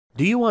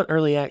Do you want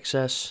early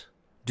access?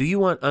 Do you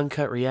want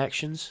uncut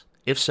reactions?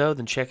 If so,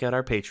 then check out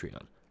our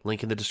Patreon.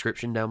 Link in the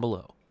description down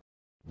below.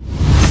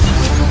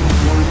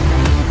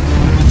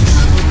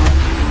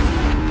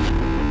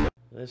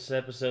 This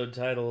episode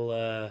title,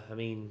 I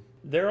mean,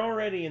 they're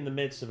already in the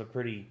midst of a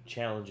pretty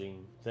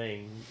challenging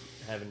thing,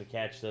 having to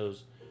catch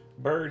those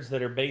birds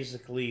that are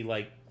basically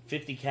like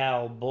 50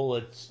 cal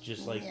bullets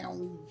just like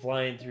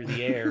flying through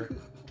the air.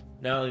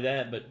 Not only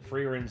that, but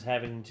Frieren's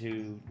having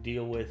to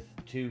deal with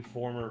two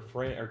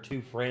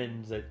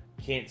friends that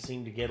can't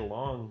seem to get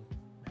along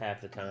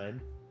half the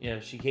time. You know,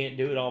 she can't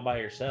do it all by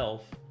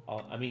herself.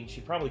 I mean,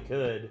 she probably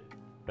could,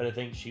 but I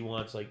think she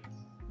wants like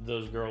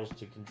those girls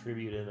to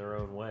contribute in their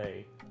own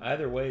way.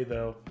 Either way,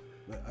 though,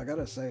 I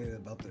gotta say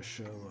about this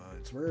show,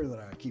 it's rare that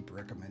I keep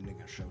recommending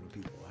a show to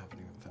people I haven't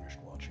even finished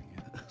watching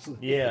yet.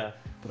 Yeah.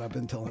 But I've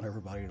been telling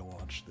everybody to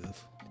watch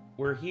this.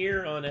 We're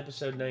here on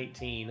episode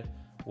 19,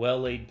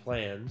 Well Laid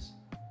Plans,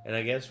 and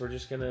I guess we're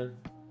just gonna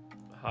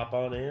hop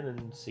on in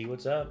and see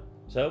what's up.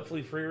 So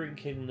hopefully Frieren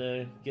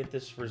can get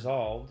this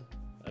resolved.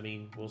 I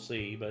mean, we'll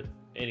see, but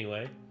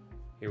anyway,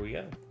 here we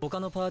go.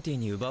 他のパーティー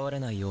に奪われ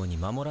ないように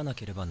守らな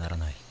ければなら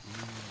ない。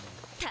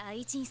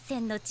対人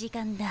戦の時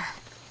間だ。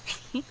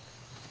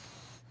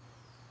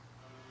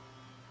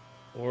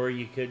Or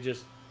you could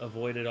just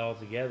avoid it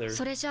altogether.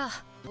 それじゃ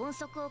あ音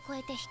速を超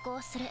えて飛行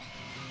する。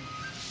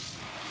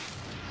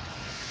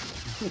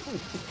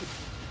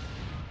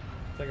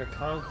It's like a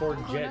Concorde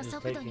こ jet の just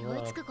速度 taking に追い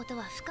つ off. くこと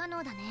は不可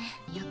能だね。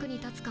役に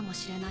立つかも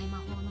しれない魔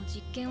法の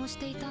実験をし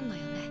ていたんだ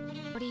よ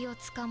ね。鳥を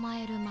捕ま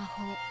える魔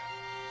法。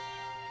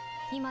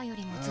今よ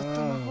りもずっと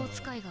魔法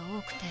使いが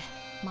多くて、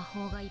魔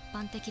法が一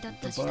般的だっ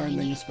た時代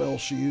に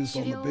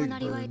狩猟をな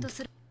りわいと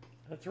する。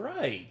That's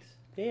right.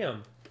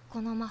 Damn.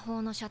 この魔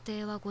法の射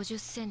程は50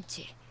セン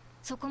チ。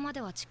そこま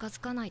では近づ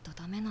かないと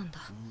ダメなんだ。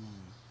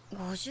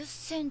50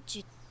センチ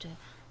って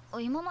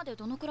今まで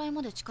どのくらい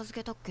まで近づ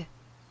けたっけ？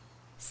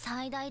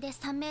最大で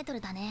3メートル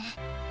だね。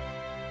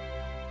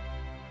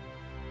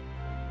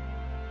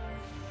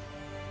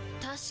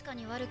確か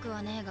に悪く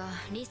はねえが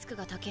リスク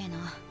が高えな。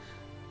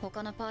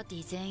他のパーティ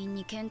ー全員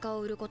に喧嘩を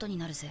売ることに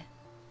なるぜ。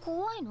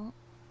怖いの？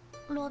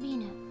ラビー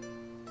ネ。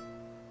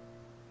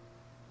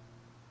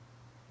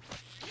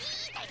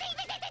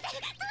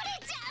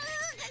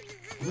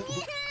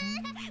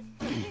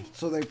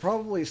So they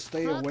probably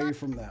stay away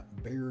from that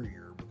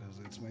barrier because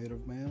it's made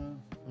of mana.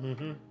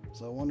 Mm-hmm.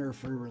 So I wonder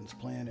if Frieren's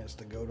plan is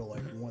to go to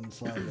like one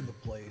side of the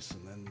place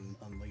and then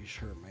unleash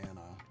her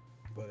mana.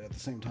 But at the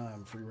same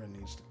time, Frieren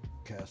needs to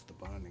cast the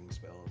binding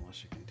spell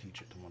unless you can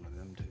teach it to one of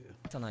them too.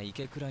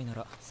 池くらいな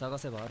ら探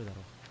せばあるだろ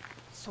う。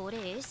それ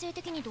衛生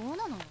的にどう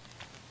なの？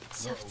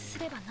煮沸す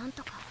ればなん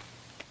とか。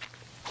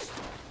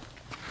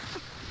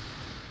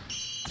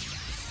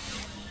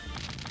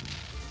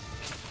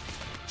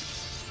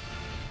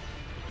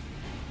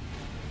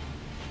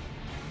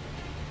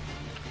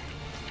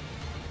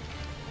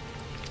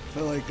I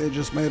feel like they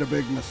just made a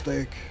big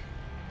mistake.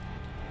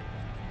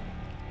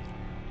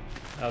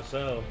 How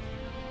so?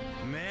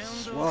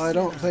 Well, I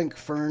don't think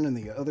Fern and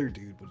the other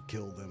dude would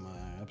kill them. I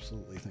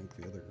absolutely think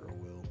the other girl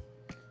will.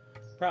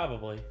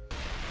 Probably.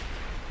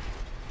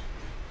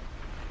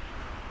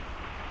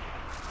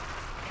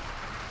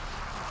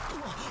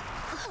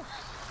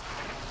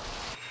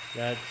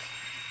 That's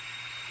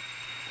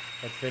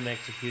them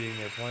executing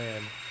their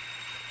plan.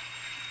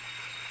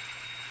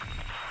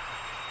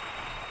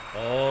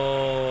 Oh,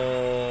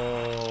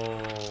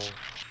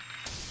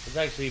 it's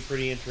actually a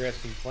pretty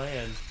interesting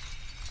plan.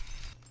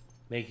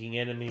 Making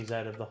enemies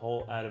out of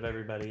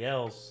everybody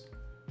else,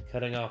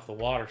 cutting off the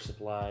water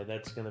supply.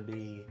 That's gonna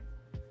be,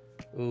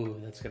 ooh,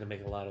 that's gonna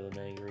make a lot of them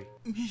angry.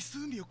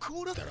 湖を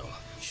凍らだろ。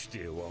シュテ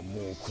ィレは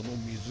もうこの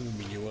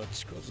湖には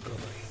近づかない。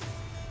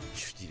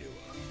シュティレは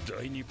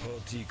第二パー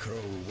ティーから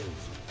奪うぞ。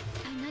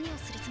何を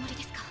するつもり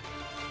ですか？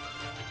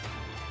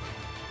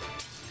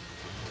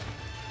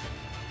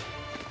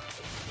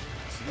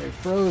 They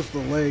froze the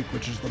lake,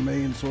 which is the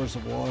main source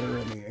of water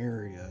in the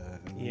area,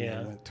 and then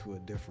Yeah. they went to a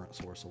different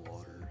source of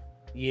water.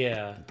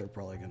 Yeah. That they're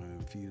probably going to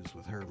infuse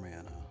with her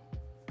mana.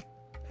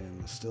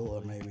 And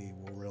Stilla maybe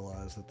will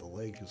realize that the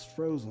lake is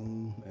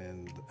frozen,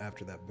 and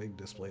after that big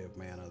display of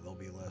mana, they'll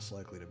be less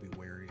likely to be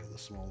wary of the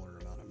smaller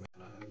amount of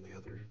mana in the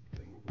other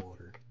thing of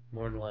water.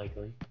 More than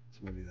likely. So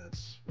maybe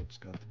that's what's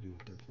got to do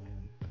with their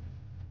plan.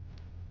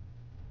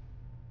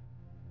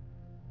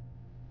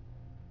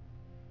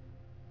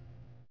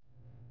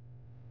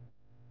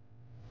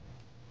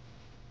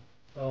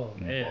 Oh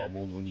man. 魔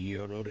物に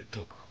やられ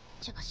たか。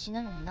じゃあ死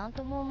ぬのに何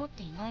とも思っ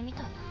ていないみた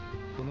いだ。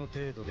この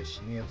程度で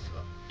死ぬやつ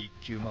は一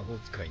級魔法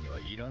使いには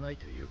いらない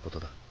ということ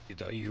だ。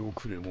大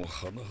遅れも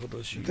甚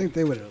だしい。 I think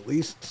they would at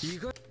least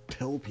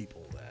tell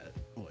people that,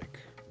 like,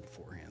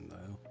 beforehand,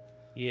 though.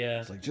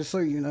 Yeah. It's like, just so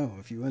you know,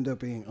 if you end up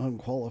being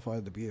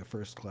unqualified to be a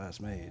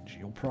first-class mage,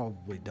 you'll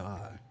probably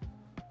die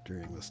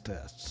during this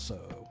test, so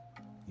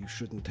you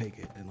shouldn't take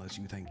it unless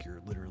you think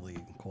you're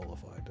literally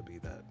qualified to be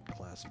that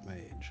class of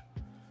mage.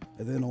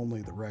 And then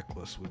only the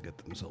reckless would get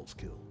themselves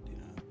killed, you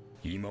know.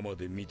 今ま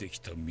で見てき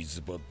た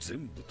水場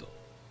全部だ。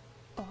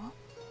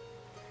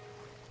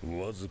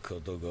わずか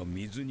だが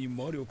水に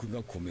魔力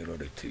が込めら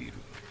れている。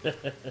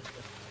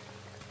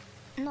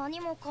何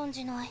も感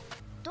じない。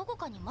どこ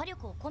かに魔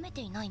力を込め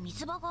ていない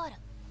水場がある。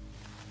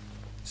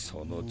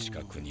その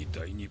近くに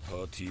第2パ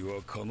ーティー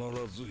は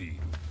必ずいる。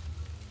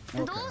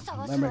どう Okay,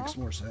 探 that すの？ makes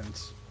more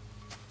sense.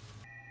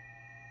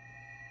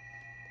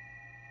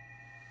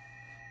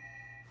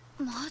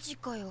 マジ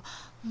かよ。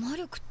魔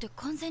力って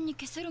完全に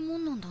消せるも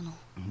んなんだな。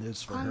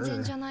 It's for 完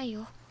全じゃ her. ない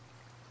よ。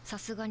さ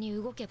すがに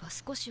動けば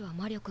少しは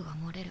魔力が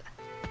漏れる。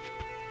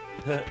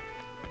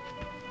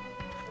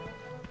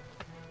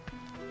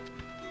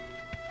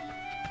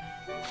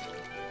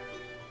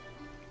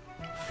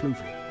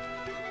Floofy.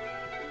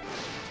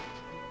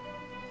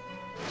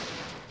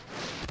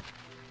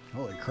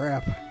 Holy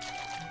crap.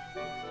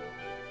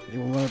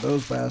 Even one of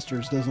those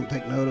bastards doesn't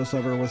take notice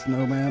of her with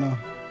no mana.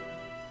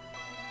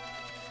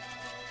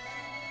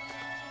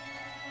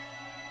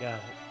 Got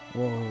it.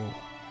 Whoa.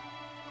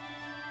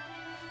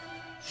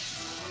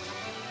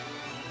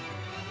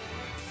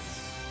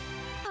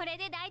 これ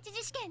で第一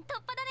次試験突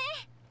破だ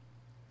ね。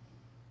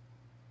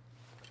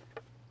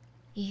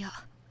いや、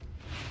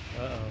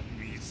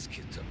 見つ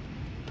けた。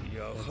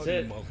やは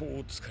り魔法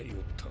を使いおっ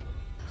たな。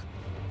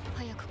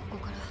早くここ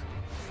から。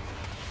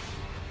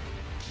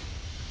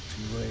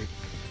 Too late.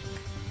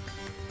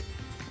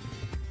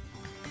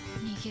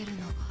 逃げる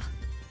のは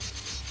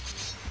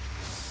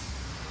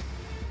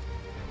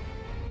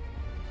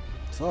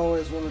It's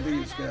always one of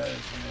these guys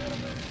in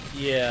anime.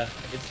 Yeah,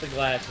 it's the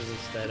glasses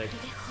aesthetic. こ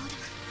れでほうだ。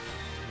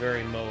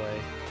 Very moe.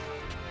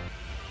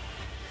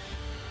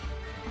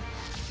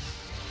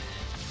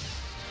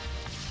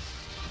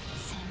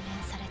 洗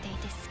練されてい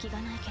て隙が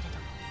ないけれど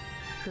も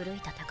古い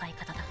戦い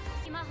方だ。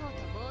魔法と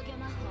防御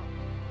魔法、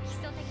基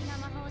礎的な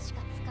魔法しか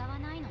使わ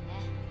ないのね。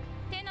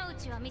手の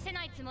内は見せ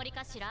ないつもり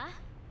かしら？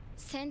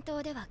戦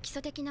闘では基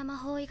礎的な魔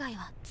法以外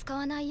は使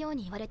わないよう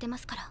に言われてま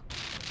すから。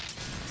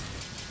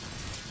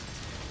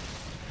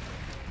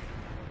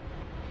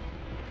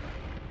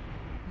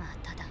まあ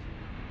ただ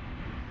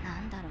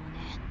なんだろう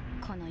ね、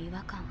この違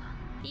和感は。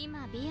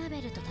今ビア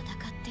ベルと戦っ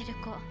てる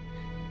子、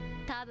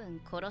多分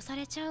殺さ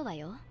れちゃうわ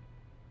よ。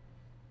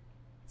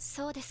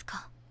そうです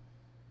か。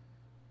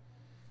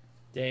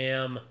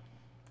 Damn.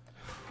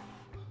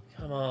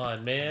 Come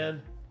on,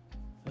 man.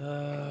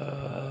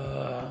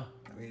 I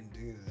mean,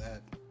 dude,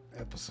 that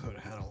episode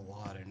had a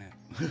lot in it.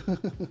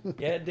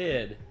 Yeah, it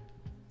did.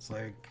 It's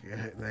like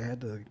they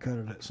had to cut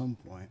it at some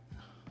point.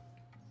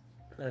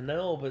 I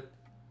know, but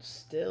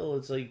still,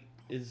 it's like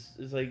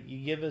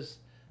you give us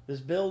this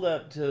build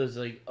up to it's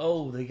like,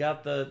 oh, they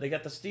got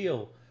the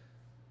steal.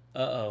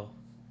 Uh-oh.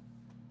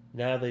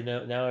 Now they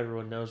know. Now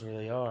everyone knows where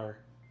they are.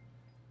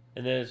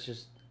 And then it's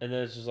just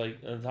like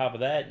on top of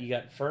that, you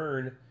got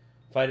Fern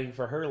fighting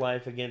for her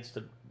life against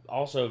a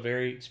also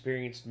very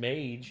experienced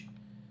mage,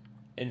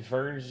 and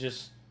Fern's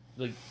just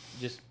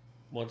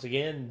once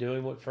again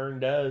doing what Fern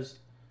does,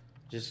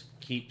 just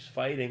keeps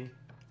fighting.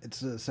 It's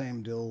the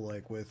same deal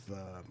like with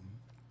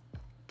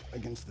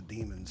against the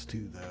demons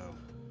too, though.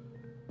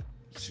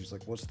 She's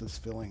like, what's this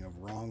feeling of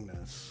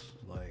wrongness?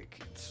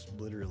 Like, it's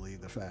literally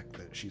the fact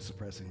that she's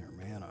suppressing her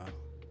mana.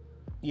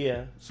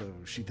 Yeah. So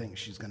she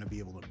thinks she's gonna be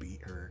able to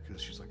beat her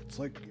because she's like,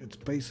 it's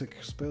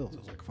basic spells.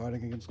 It's like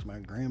fighting against my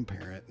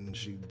grandparent, and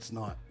she's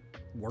not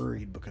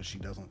worried because she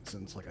doesn't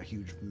sense like a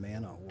huge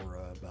mana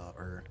aura about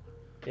her.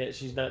 Yeah,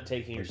 she's not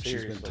taking her But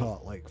seriously. she's been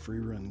taught like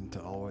Frieren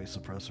to always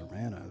suppress her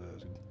mana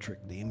to trick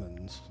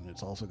demons, and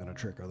it's also gonna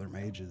trick other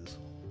mages.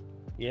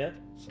 Yeah.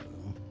 So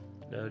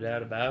No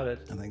doubt about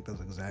it. I think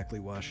that's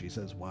exactly why she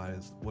says, what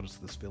is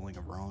this feeling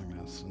of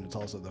wrongness? And it's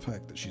also the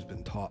fact that she's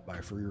been taught by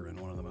Frieren,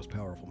 one of the most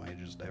powerful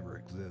mages to ever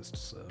exist.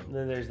 So And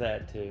then there's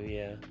that too,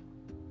 yeah.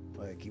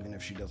 like, even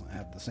if she doesn't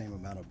have the same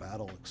amount of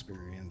battle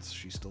experience,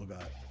 she's still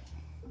got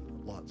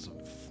lots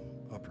of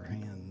upper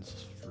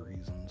hands for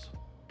reasons.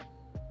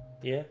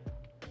 Yeah.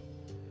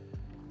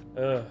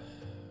 Ugh.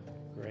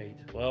 Great.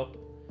 Well,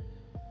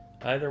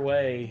 either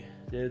way,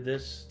 dude,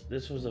 this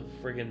was a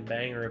friggin'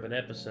 banger of an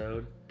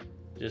episode.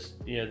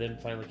 Just, them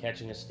finally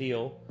catching a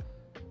steal,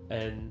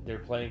 and their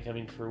plan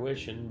coming to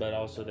fruition, but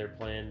also their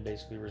plan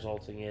basically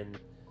resulting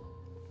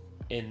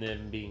in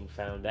them being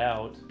found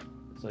out.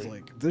 It's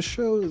like this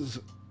show is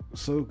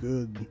so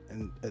good,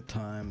 and at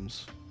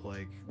times,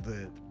 like,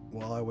 that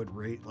while I would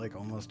rate like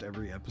almost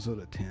every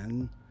episode a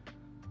 10,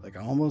 like,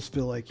 I almost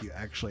feel like you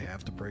actually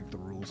have to break the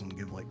rules and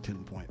give like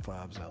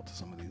 10.5s out to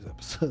some of these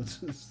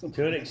episodes.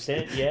 To an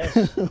extent, yes.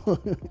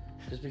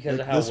 Just because like,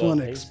 of how this well one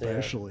paced they are.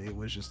 especially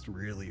was just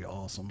really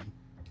awesome.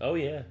 Oh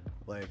yeah.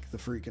 Like the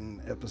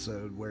freaking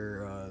episode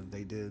where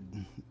they did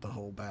the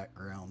whole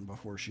background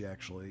before she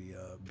actually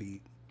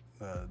beat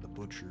the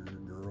butcher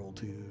girl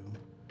to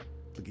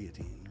the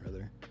guillotine,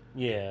 rather.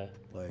 Yeah.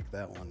 Like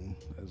that one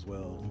as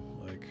well.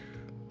 Like,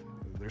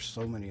 there's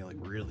so many like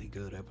really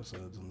good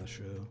episodes in this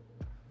show.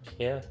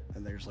 Yeah.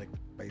 And there's like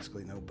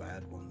basically no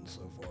bad ones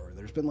so far.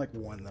 There's been like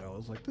one that I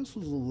was like, this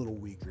was a little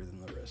weaker than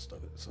the rest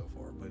of it so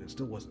far, but it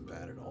still wasn't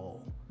bad at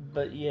all.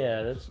 But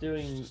yeah, that's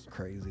doing... It's just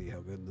crazy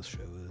how good this show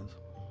is.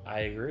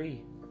 I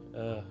agree.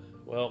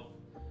 Well,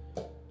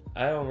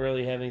 I don't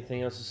really have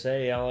anything else to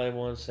say. All I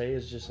want to say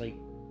is just like,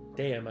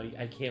 damn,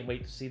 I can't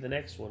wait to see the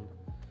next one.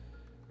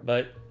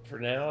 But for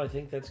now, I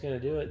think that's going to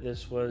do it.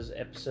 This was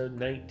episode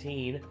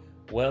 19,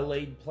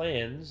 Well-Laid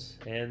Plans,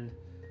 and...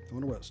 I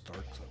wonder what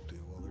Stark's up to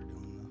while they're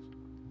doing this.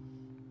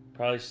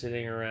 Probably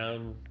sitting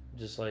around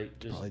just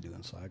probably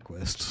doing side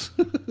quests.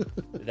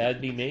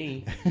 That'd be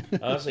me.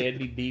 Honestly, I'd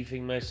be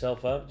beefing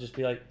myself up. Just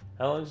be like,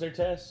 how long's their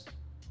test?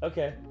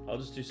 Okay, I'll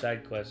just do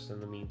side quests in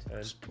the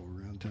meantime. Just go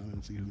around town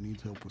and see who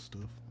needs help with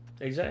stuff.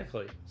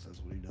 Exactly.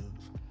 That's what he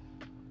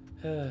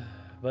does.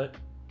 But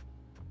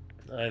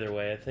either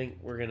way, I think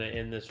we're going to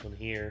end this one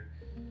here.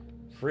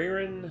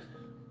 Frieren,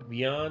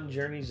 Beyond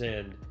Journey's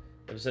End.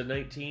 Episode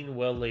 19,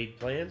 Well-Laid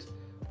Plans.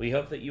 We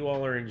hope that you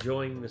all are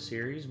enjoying the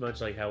series,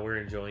 much like how we're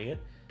enjoying it.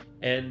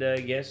 And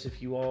yes,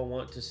 if you all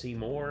want to see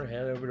more,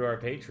 head over to our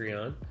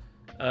Patreon.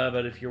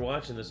 But if you're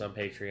watching this on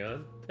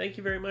Patreon, thank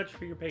you very much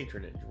for your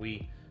patronage.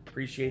 We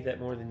appreciate that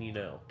more than you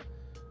know.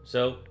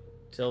 So,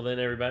 till then,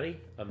 everybody,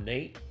 I'm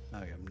Nate.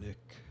 I am Nick.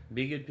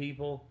 Be good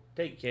people.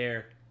 Take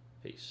care.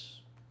 Peace.